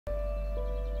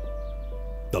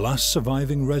The last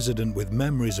surviving resident with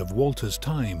memories of Walter's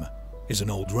time is an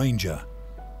old ranger,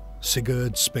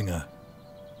 Sigurd Spinger.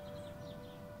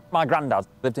 My granddad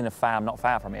lived in a farm not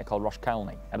far from here called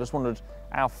Roshkelny. I just wondered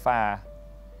how far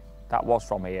that was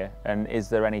from here, and is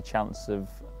there any chance of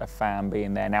a farm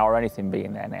being there now or anything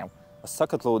being there now?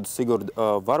 Sakat lūdzu, Sigurd,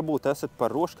 varbūt esat par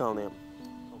Roškalniem?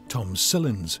 Tom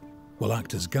Sillins will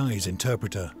act as Guy's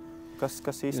interpreter. Kas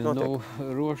īsti notiek?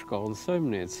 Roškalna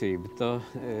saimniecība, tā,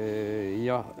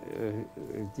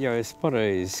 ja es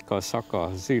pareizi, kā saka,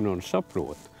 zinu un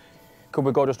saprotu. Could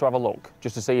we go just to have a look,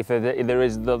 just to see if there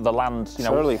is the land, you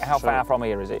know, Surely, how far from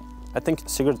here is it? I think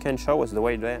Sigurd can show us the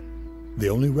way there. The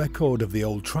only record of the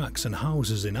old tracks and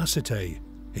houses in Asitē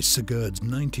is Sigurd's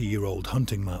 90-year-old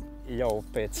hunting map. Jau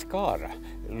pēc kara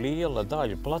liela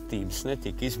daļa platības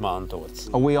netika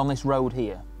izmantots. Are we on this road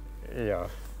here? Jā,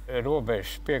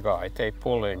 robežas piegāja te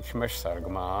Poliņš mežsarga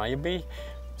māja bija.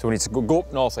 So we need to go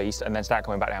up northeast and then start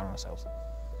coming back down on ourselves.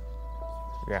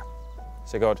 Yeah.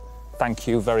 Sigurd, thank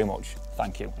you very much.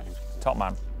 Thank you. Top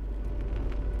man.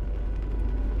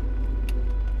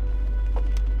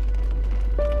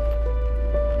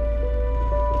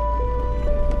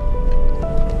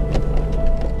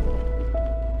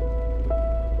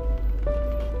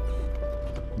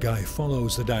 Guy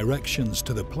follows the directions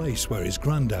to the place where his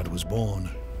granddad was born.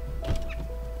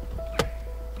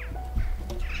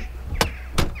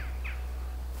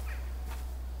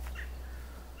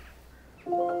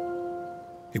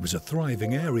 It was a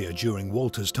thriving area during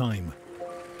Walter's time.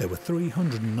 There were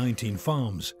 319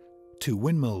 farms, 2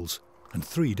 windmills and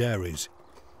 3 dairies.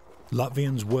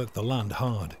 Latvians worked the land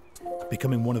hard,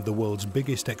 becoming one of the world's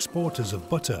biggest exporters of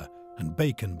butter and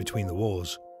bacon between the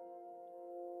wars.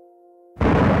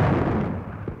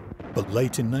 But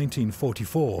late in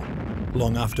 1944,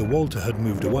 long after Walter had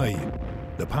moved away,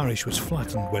 the parish was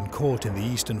flattened when caught in the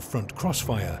Eastern Front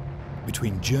crossfire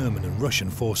between German and Russian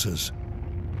forces.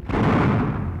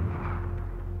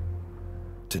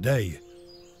 Today,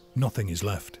 nothing is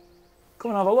left.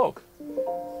 Come and have a look.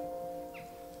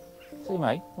 See,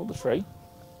 mate, up the tree.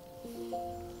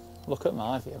 Look at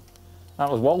my view. That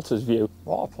was Walter's view.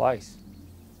 What a place.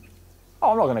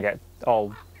 Oh, I'm not going to get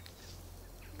all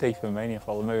deep in mania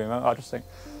for the movie. I just think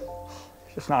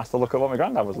it's just nice to look at what my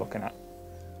granddad was looking at.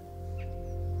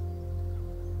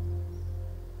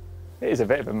 It is a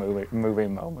bit of a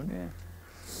moving moment, yeah.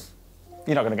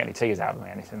 You're not going to get any tears out of me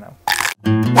or anything, though.